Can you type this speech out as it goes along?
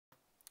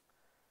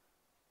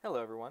Hello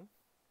everyone,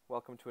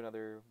 welcome to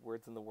another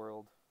Words in the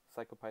World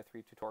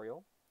PsychoPy3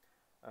 tutorial.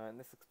 In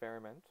this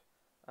experiment,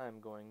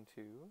 I'm going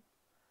to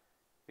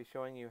be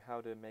showing you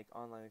how to make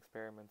online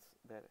experiments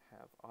that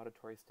have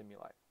auditory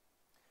stimuli.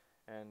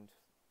 And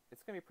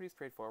it's going to be pretty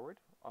straightforward.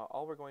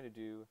 All we're going to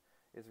do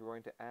is we're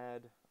going to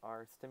add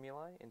our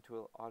stimuli into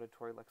an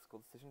auditory lexical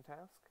decision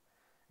task,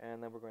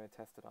 and then we're going to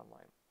test it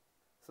online.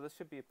 So this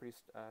should be a pretty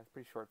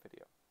short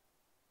video.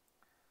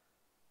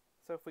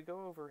 So if we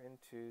go over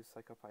into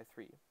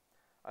PsychoPy3,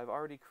 I've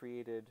already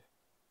created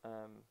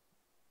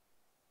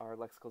our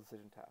lexical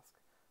decision task.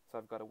 So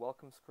I've got a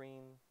welcome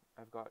screen,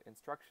 I've got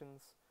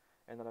instructions,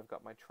 and then I've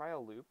got my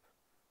trial loop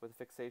with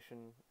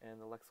fixation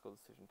and the lexical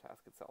decision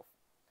task itself.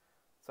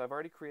 So I've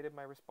already created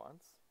my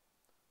response.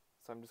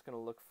 So I'm just going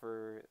to look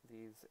for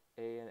these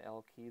A and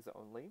L keys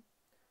only.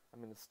 I'm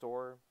going to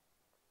store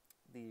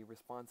the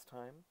response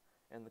time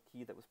and the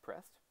key that was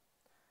pressed.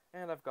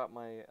 And I've got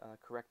my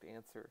correct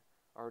answer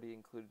already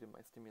included in my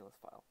stimulus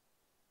file.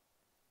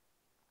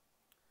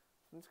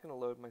 I'm just going to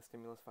load my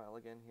stimulus file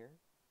again here.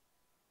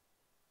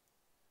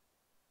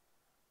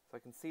 So I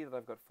can see that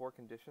I've got 4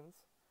 conditions,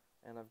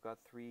 and I've got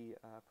 3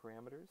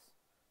 parameters.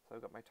 So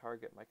I've got my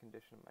target, my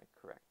condition, and my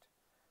correct.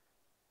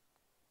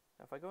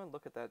 Now if I go and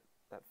look at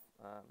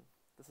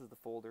this is the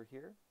folder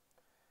here.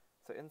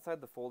 So inside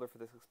the folder for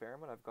this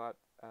experiment, I've got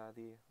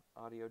the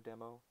audio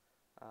demo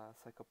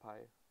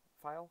PsychoPy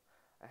file.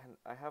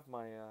 I have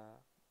my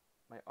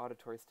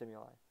auditory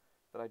stimuli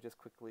that I just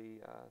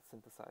quickly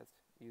synthesized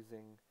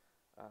using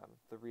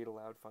the read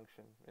aloud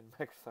function in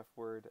Microsoft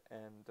Word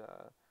and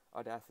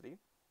Audacity.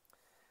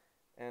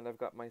 And I've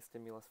got my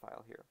stimulus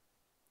file here.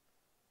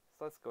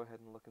 So let's go ahead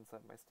and look inside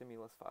my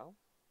stimulus file.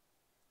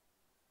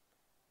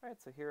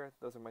 Alright, so here,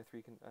 those are my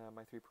three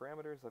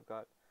parameters. I've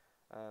got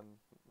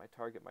my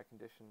target, my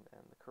condition,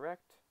 and the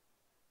correct.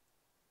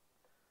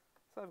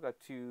 So I've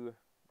got 2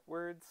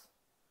 words,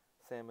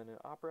 salmon and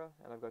opera,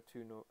 and I've got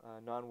 2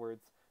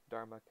 non-words,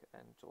 dharmak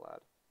and jalad.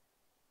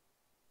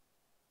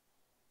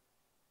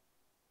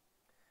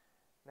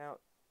 Now,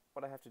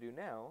 what I have to do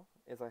now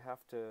is I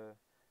have to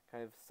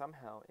kind of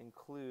somehow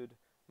include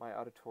my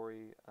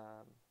auditory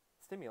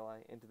stimuli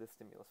into this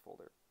stimulus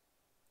folder.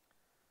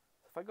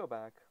 So if I go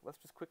back, let's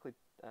just quickly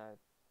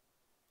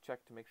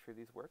check to make sure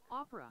these work.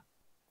 Opera.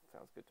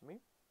 Sounds good to me.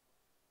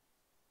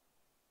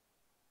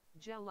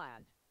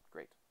 Jalad.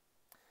 Great.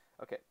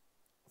 Okay,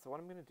 so what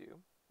I'm going to do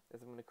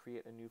is I'm going to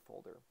create a new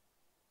folder.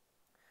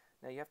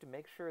 Now you have to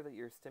make sure that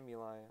your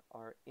stimuli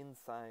are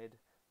inside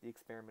the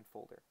experiment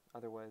folder,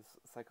 otherwise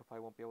PsychoPy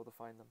won't be able to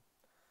find them.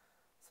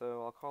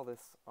 So I'll call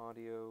this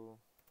audio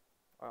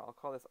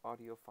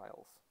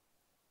files.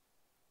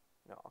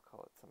 No, I'll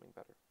call it something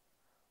better.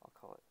 I'll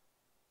call it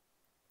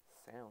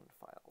sound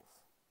files.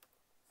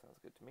 Sounds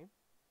good to me.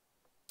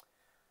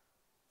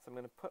 So I'm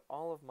going to put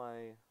all of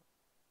my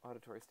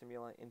auditory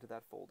stimuli into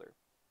that folder.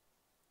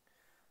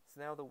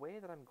 So now the way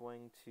that I'm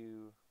going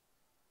to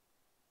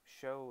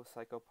show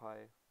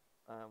PsychoPy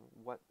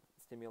what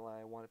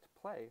stimuli I want it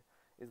to play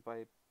is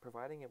by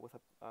providing it with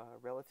a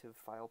relative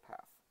file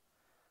path.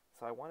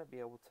 So I want to be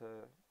able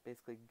to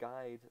basically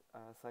guide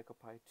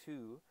PsychoPy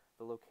to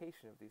the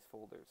location of these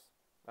folders,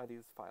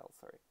 these files,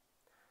 sorry.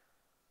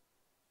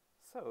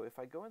 So if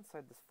I go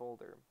inside this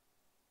folder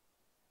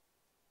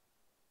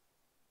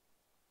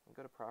and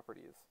go to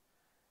Properties,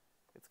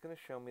 it's going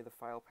to show me the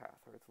file path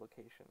or its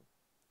location.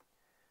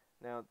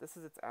 Now this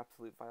is its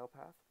absolute file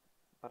path,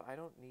 but I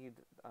don't need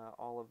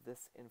all of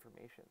this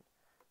information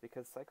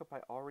because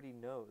PsychoPy already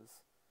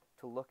knows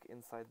to look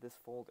inside this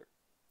folder.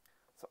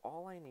 So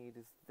all I need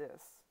is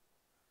this,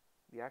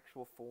 the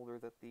actual folder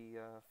that the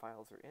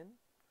files are in,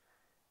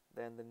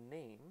 then the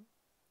name,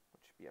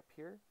 which should be up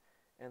here,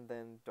 and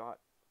then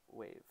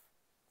 .wave.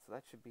 So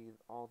that should be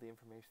all the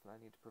information that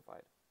I need to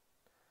provide.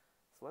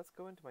 So let's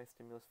go into my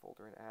stimulus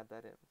folder and add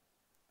that in.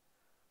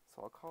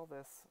 So I'll call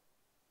this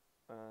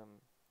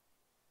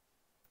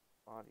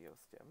audio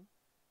stim.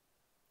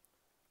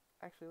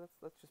 Actually,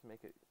 let's just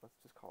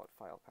call it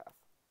file path.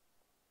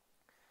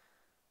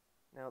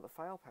 Now the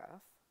file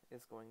path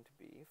is going to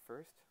be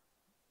first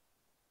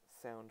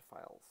sound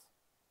files.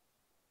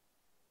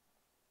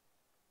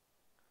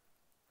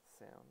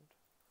 Sound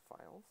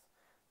files.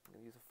 I'm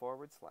going to use a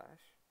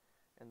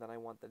 /, and then I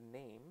want the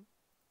name.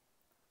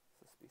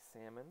 So this will be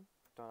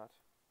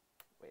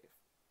salmon.wave.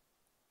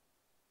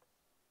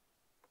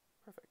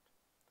 Perfect.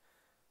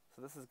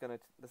 So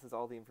this is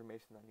all the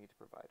information that I need to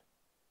provide.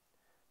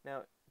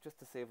 Now, just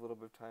to save a little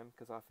bit of time,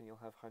 because often you'll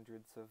have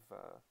hundreds of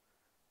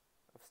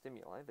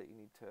stimuli that you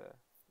need to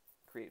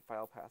create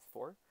file paths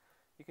for,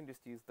 you can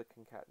just use the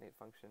concatenate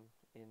function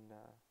in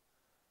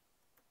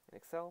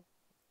Excel,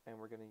 and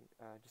we're going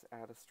to just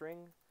add a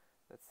string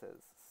that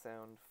says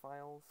sound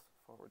files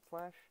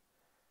 /.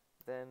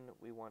 Then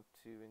we want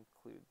to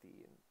include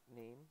the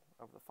name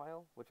of the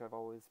file, which I've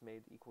always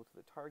made equal to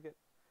the target,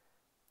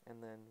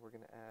 and then we're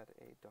going to add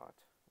a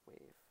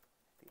 .wave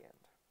at the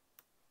end.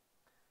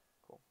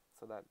 Cool.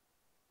 So that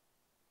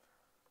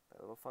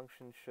little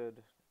function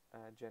should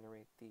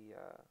generate the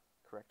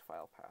correct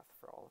file path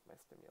for all of my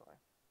stimuli.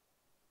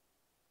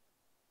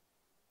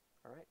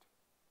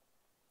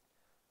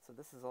 So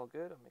this is all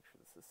good. I'll make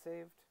sure this is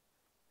saved,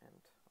 and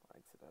I'll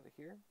exit out of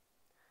here.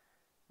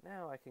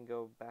 Now I can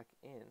go back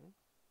in.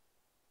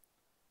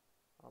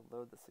 I'll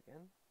load this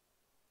again.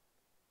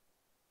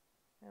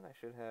 And I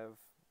should have,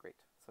 great.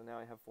 So now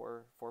I have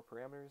four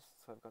parameters,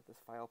 so I've got this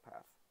file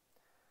path.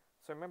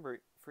 So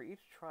remember, for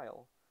each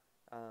trial,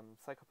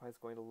 PsychoPy is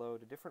going to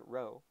load a different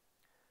row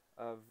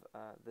of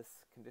this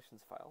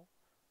conditions file,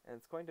 and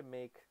it's going to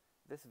make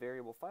this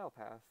variable file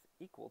path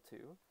equal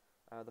to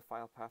the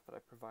file path that I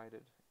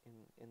provided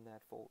in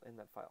that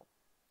file.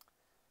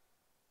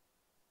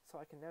 So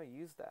I can now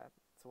use that.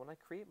 So when I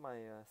create my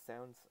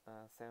sound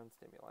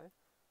stimuli,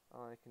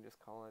 I can just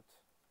call it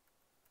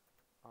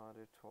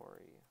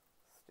auditory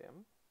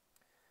stim.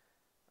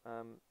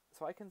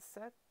 So I can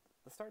set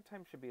the start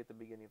time should be at the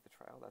beginning of the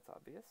trial. That's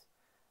obvious.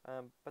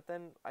 But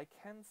then I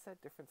can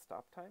set different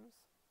stop times.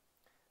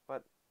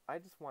 But I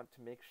just want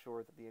to make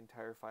sure that the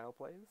entire file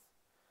plays.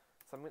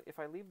 So if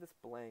I leave this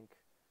blank,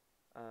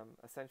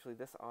 essentially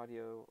this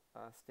audio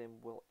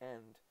stim will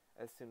end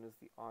as soon as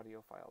the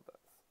audio file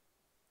does.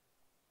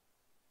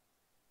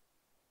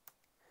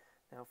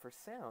 Now for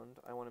sound,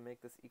 I want to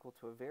make this equal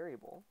to a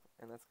variable,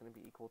 and that's going to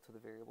be equal to the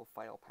variable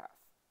file path.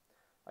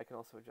 I can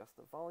also adjust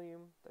the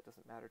volume. That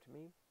doesn't matter to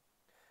me.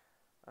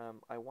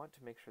 I want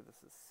to make sure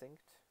this is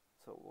synced,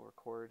 so it will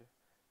record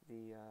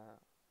the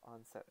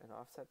onset and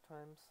offset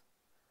times,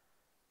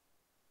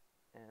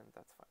 and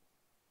that's fine.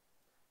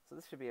 So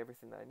this should be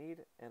everything that I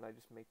need, and I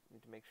just need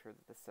to make sure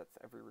that this sets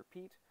every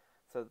repeat,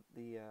 so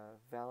the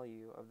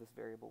value of this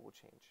variable will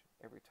change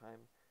every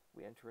time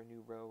we enter a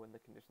new row in the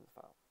conditions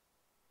file.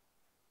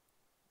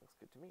 Looks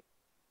good to me.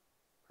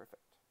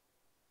 Perfect.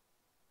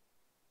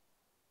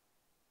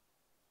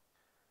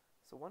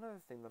 So one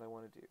other thing that I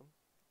want to do,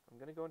 I'm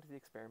going to go into the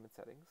experiment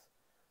settings.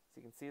 So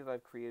you can see that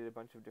I've created a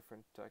bunch of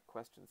different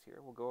questions here.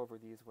 We'll go over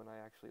these when I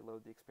actually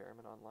load the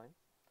experiment online.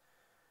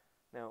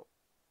 Now,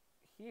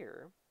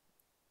 here,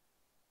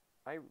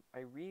 I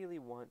really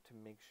want to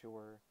make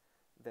sure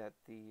that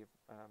the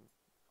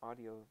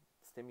audio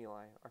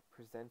stimuli are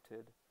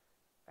presented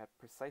at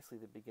precisely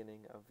the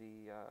beginning of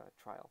the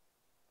trial.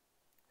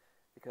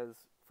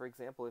 Because, for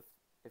example,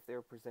 if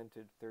they're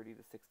presented 30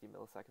 to 60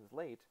 milliseconds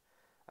late,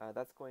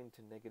 that's going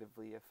to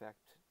negatively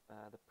affect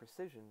the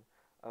precision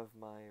of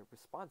my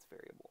response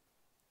variable.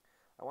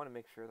 I want to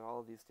make sure that all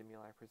of these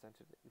stimuli are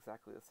presented at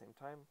exactly the same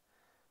time.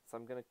 So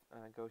I'm going to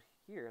go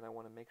here, and I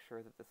want to make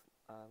sure that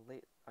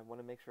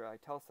I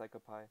tell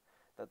PsychoPy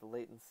that the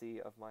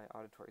latency of my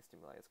auditory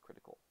stimuli is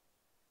critical.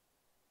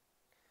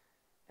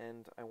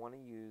 And I want to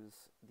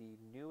use the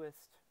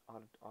newest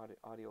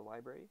audio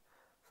library.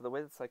 So the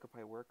way that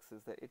PsychoPy works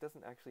is that it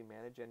doesn't actually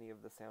manage any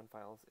of the sound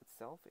files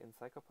itself in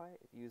PsychoPy.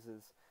 It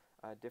uses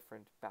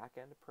different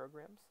back-end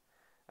programs.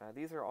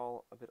 These are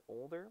all a bit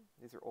older.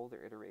 These are older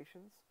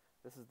iterations.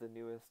 This is the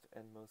newest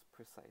and most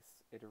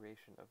precise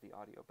iteration of the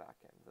audio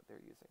backend that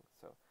they're using.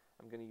 So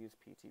I'm going to use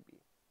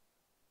PTB.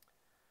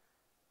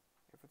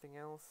 Everything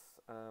else,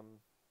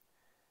 none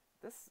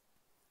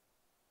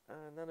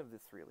of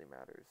this really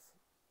matters.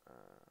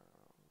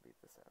 Leave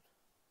this out.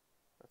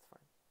 That's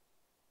fine.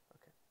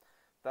 Okay.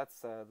 That's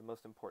the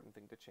most important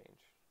thing to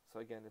change. So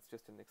again, it's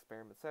just in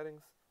experiment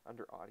settings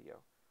under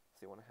audio.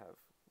 So you want to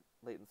have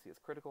latency is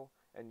critical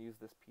and use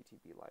this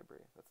PTB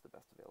library. That's the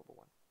best available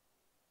one.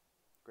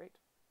 Great.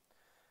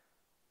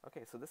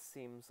 Okay, so this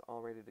seems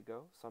all ready to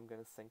go. So I'm going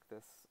to sync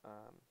this.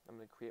 I'm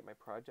going to create my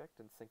project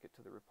and sync it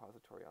to the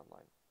repository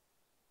online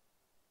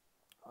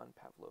on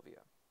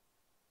Pavlovia.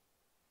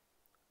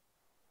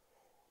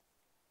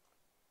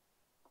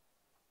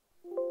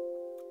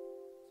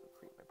 So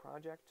create my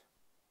project.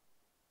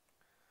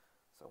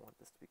 So I want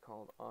this to be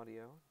called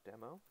audio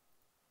demo.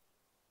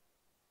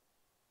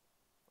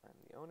 I'm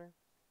the owner.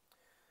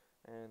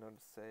 And I'll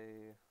just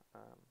say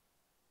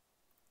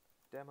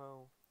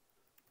demo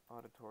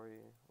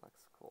auditory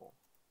lexical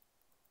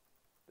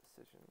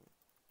decision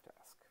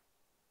task.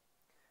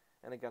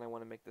 And again, I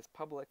want to make this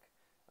public.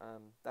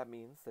 That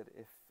means that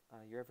if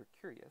you're ever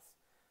curious,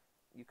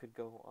 you could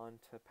go on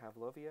to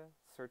Pavlovia,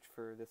 search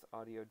for this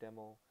audio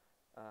demo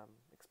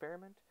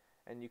experiment,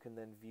 and you can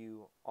then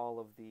view all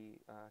of the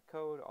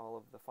code, all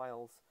of the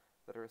files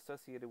that are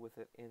associated with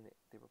it in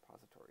the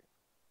repository.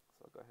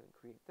 So I'll go ahead and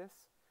create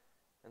this,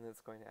 and then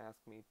it's going to ask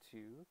me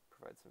to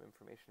provide some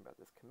information about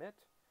this commit.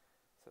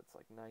 So it's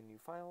like 9 new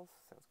files.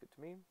 Sounds good to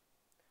me.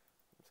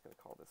 I'm just going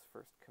to call this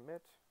first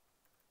commit,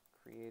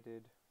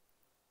 created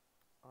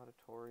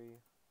auditory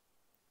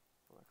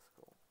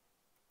lexical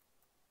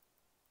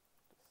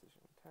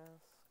decision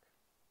task.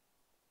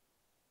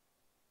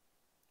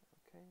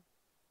 Okay.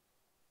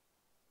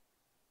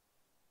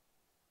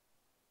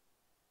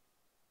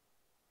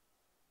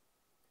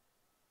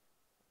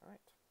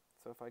 Alright,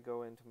 so if I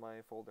go into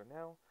my folder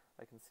now,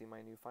 I can see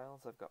my new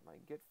files. I've got my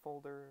Git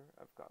folder,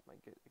 I've got my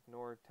Git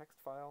ignore text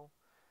file,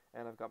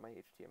 and I've got my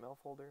HTML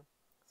folder.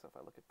 So if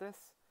I look at this,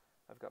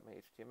 I've got my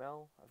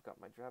HTML, I've got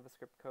my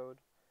JavaScript code,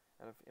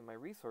 and in my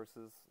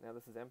resources, now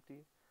this is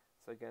empty.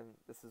 So again,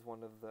 this is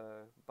one of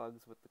the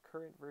bugs with the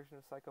current version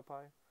of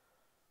PsychoPy.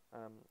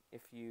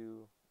 If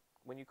you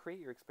when you create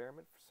your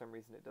experiment, for some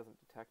reason it doesn't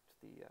detect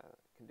the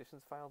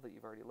conditions file that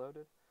you've already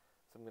loaded.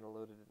 So I'm going to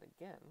load it in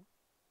again.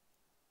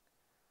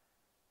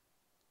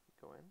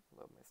 Go in,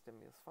 load my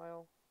stimulus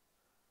file.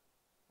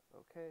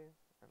 Okay,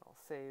 and I'll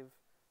save,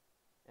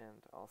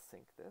 and I'll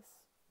sync this.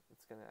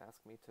 It's going to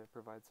ask me to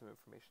provide some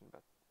information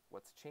about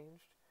what's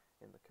changed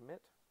in the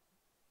commit.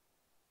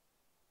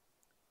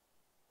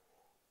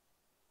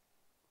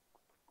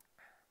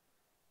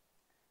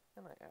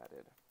 And I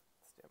added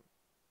stim.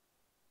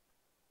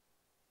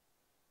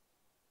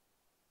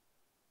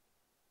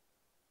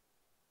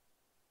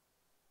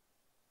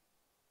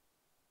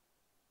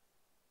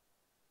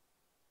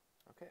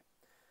 Okay,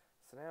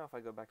 so now if I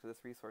go back to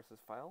this resources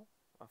file,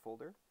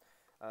 folder,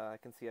 I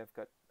can see I've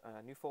got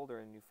a new folder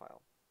and a new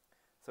file.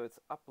 So it's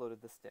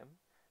uploaded the stim,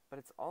 but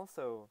it's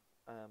also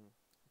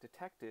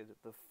detected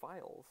the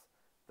files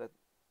that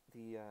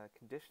the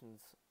conditions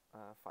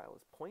file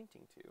is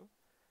pointing to,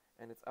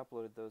 and it's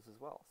uploaded those as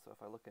well. So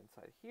if I look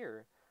inside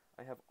here,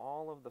 I have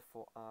all of the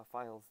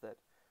files that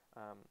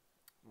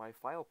my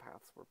file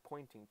paths were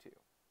pointing to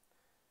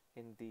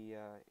in the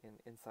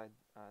inside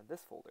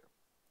this folder.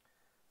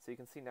 So you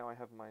can see now I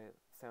have my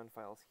sound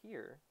files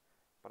here,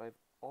 but I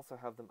also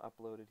have them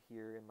uploaded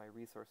here in my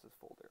resources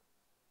folder.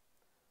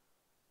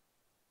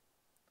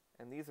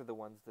 And these are the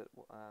ones that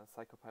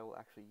PsychoPy will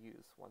actually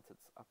use once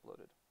it's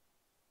uploaded.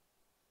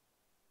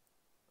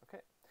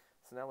 Okay,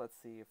 so now let's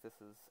see if this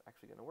is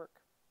actually going to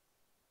work.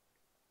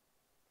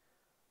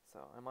 So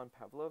I'm on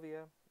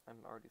Pavlovia, I'm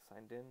already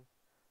signed in,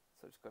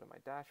 so just go to my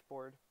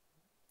dashboard,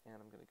 and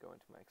I'm going to go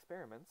into my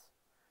experiments.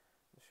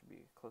 This should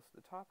be close to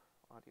the top,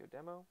 audio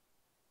demo.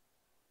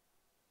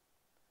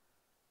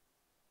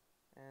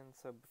 And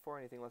so before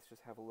anything, let's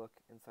just have a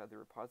look inside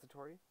the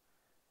repository,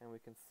 and we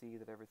can see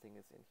that everything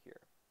is in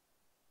here.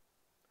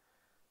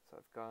 So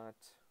I've got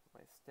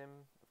my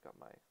stim, I've got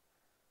my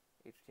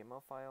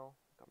HTML file,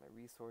 I've got my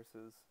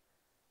resources,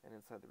 and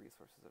inside the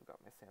resources I've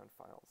got my sound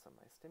files and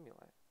my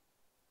stimuli.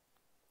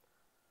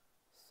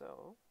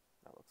 So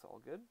that looks all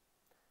good.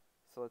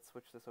 So let's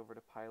switch this over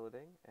to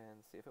piloting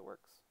and see if it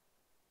works.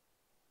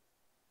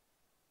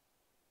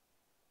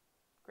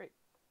 Great.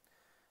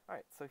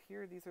 Alright, so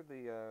here these are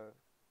the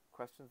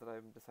questions that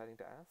I'm deciding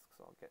to ask.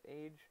 So I'll get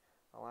age,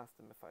 I'll ask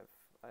them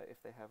if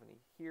they have any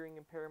hearing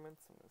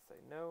impairments. I'm going to say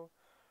no.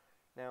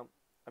 Now,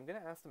 I'm going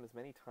to ask them as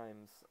many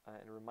times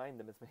and remind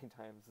them as many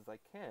times as I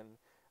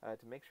can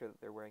to make sure that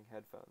they're wearing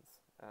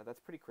headphones. That's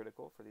pretty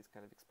critical for these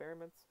kind of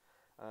experiments.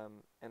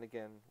 And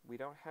again, we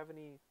don't have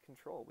any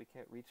control. We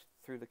can't reach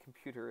through the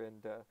computer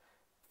and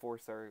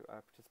force our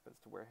participants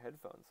to wear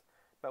headphones.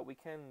 But we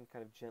can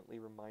kind of gently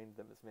remind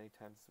them as many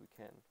times as we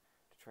can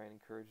to try and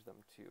encourage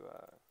them to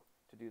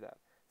do that.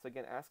 So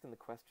again, asking the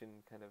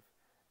question kind of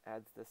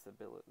adds this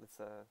ability, this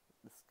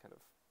kind of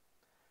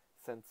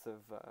sense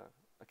of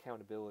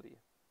accountability.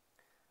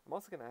 I'm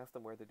also going to ask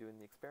them where they're doing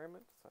the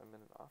experiment. So I'm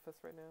in an office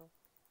right now.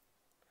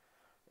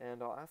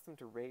 And I'll ask them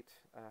to rate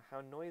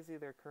how noisy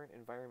their current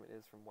environment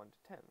is from 1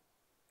 to 10.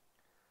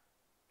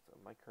 So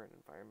my current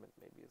environment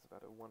maybe is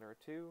about a 1 or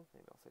a 2.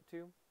 Maybe I'll say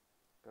 2.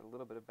 Got a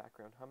little bit of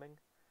background humming.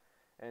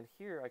 And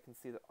here I can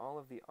see that all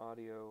of the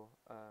audio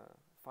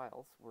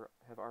files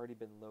have already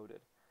been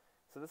loaded.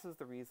 So this is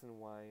the reason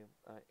why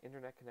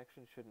internet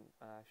connection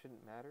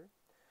shouldn't matter.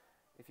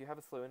 If you have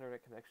a slow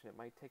internet connection, it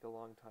might take a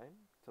long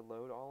time to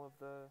load all of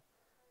the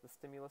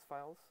stimulus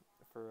files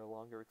for a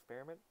longer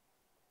experiment,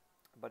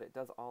 but it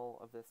does all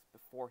of this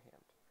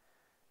beforehand.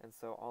 And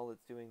so all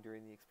it's doing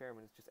during the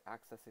experiment is just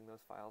accessing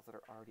those files that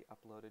are already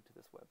uploaded to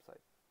this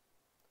website.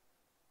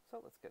 So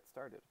let's get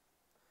started.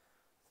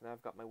 So now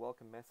I've got my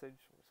welcome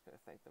message. I'm just going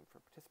to thank them for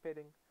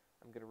participating.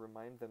 I'm going to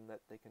remind them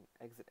that they can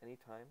exit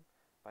anytime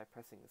by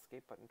pressing the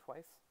escape button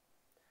twice.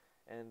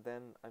 And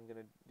then I'm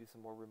going to do some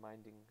more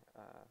reminding,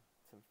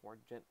 some more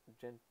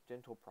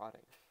gentle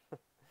prodding.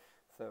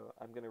 So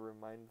I'm going to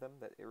remind them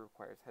that it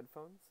requires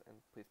headphones, and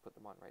please put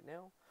them on right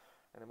now.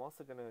 And I'm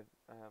also going to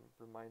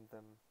remind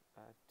them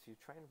to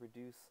try and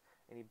reduce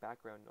any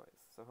background noise.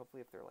 So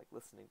hopefully if they're like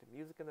listening to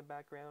music in the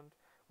background,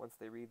 once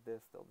they read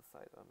this, they'll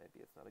decide, oh,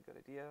 maybe it's not a good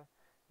idea,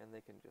 and they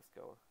can just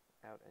go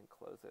out and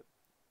close it.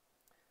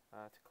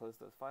 To close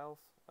those files,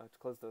 to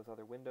close those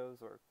other windows,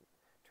 or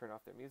turn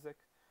off their music,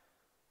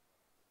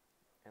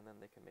 and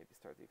then they can maybe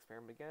start the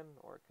experiment again,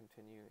 or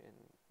continue in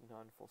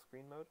non-full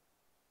screen mode.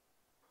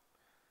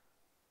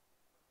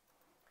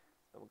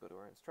 Then we'll go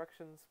to our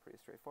instructions, pretty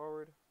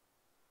straightforward.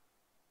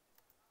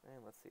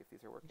 And let's see if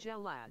these are working.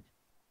 Gelad.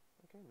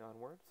 Okay,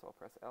 non-word, so I'll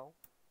press L.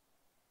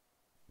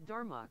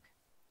 Darmok.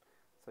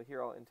 So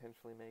here I'll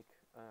intentionally make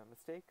a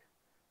mistake,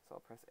 so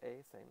I'll press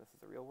A, saying this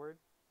is a real word.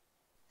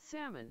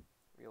 Salmon.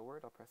 Real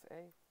word, I'll press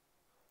A.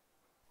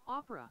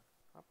 Opera.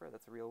 Opera,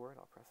 that's a real word,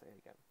 I'll press A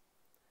again.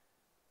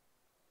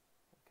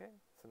 Okay,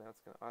 so now it's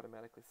going to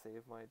automatically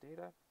save my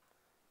data.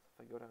 So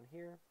if I go down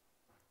here,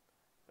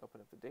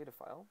 open up the data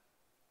file.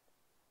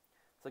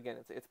 So again,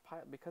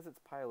 because it's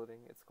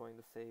piloting, it's going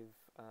to save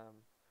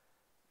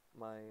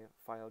my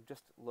file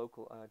just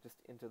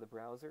into the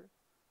browser,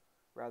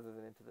 rather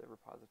than into the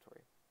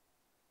repository.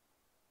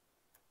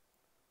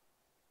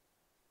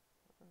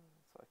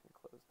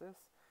 close this,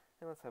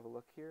 and let's have a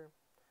look here.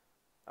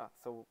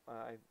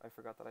 I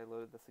forgot that I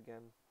loaded this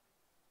again.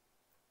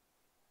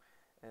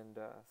 And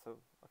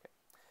okay.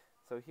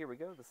 So here we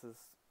go. This is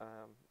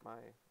my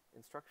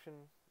instruction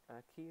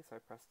key. So I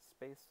pressed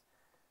space.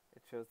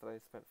 It shows that I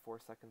spent 4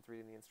 seconds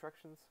reading the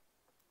instructions.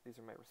 These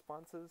are my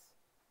responses.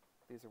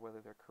 These are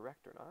whether they're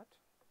correct or not.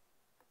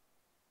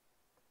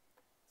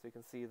 So you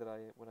can see that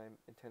when I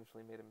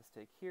intentionally made a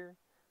mistake here,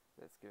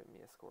 that's given me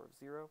a score of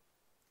 0.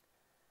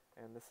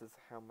 And this is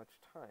how much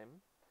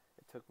time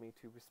it took me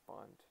to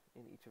respond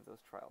in each of those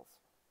trials.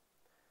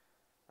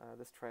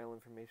 This trial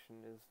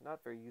information is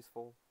not very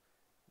useful.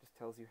 It just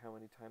tells you how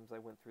many times I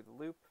went through the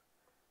loop,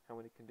 how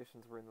many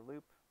conditions were in the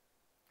loop.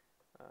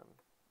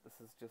 This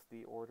is just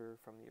the order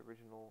from the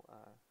original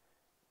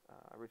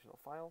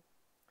file.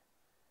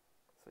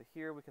 So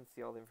here we can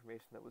see all the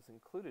information that was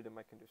included in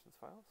my conditions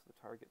file, so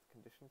the target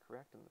condition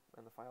correct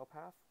and the file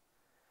path.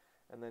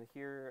 And then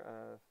here,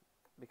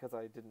 because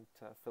I didn't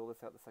fill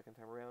this out the second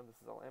time around,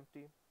 this is all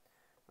empty.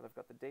 And I've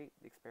got the date,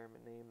 the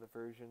experiment name, the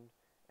version,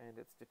 and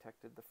it's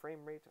detected the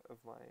frame rate of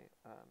my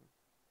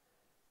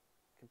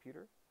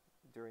computer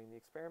during the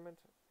experiment,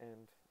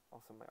 and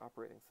also my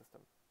operating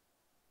system.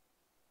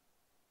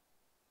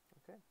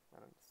 Okay, I'm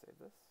going to save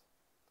this.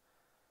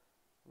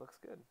 Looks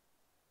good.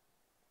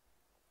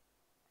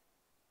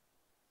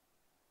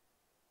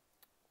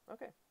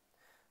 Okay,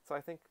 so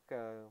I think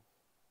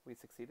we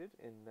succeeded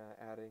in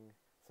adding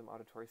some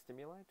auditory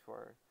stimuli to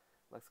our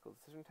lexical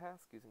decision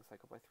task using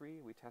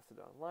PsychoPy3. We tested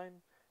it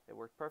online. It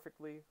worked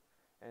perfectly,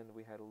 and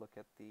we had a look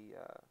at the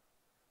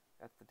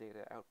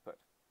data output.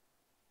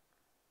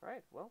 All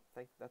right, well,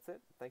 that's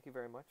it. Thank you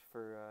very much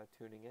for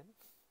tuning in.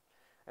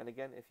 And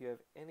again, if you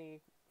have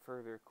any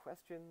further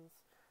questions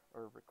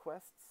or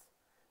requests,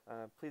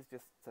 please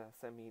just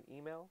send me an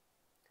email.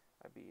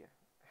 I'd be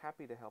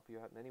happy to help you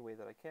out in any way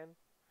that I can.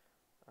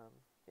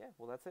 Yeah,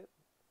 well, that's it.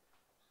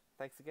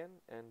 Thanks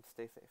again, and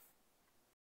stay safe.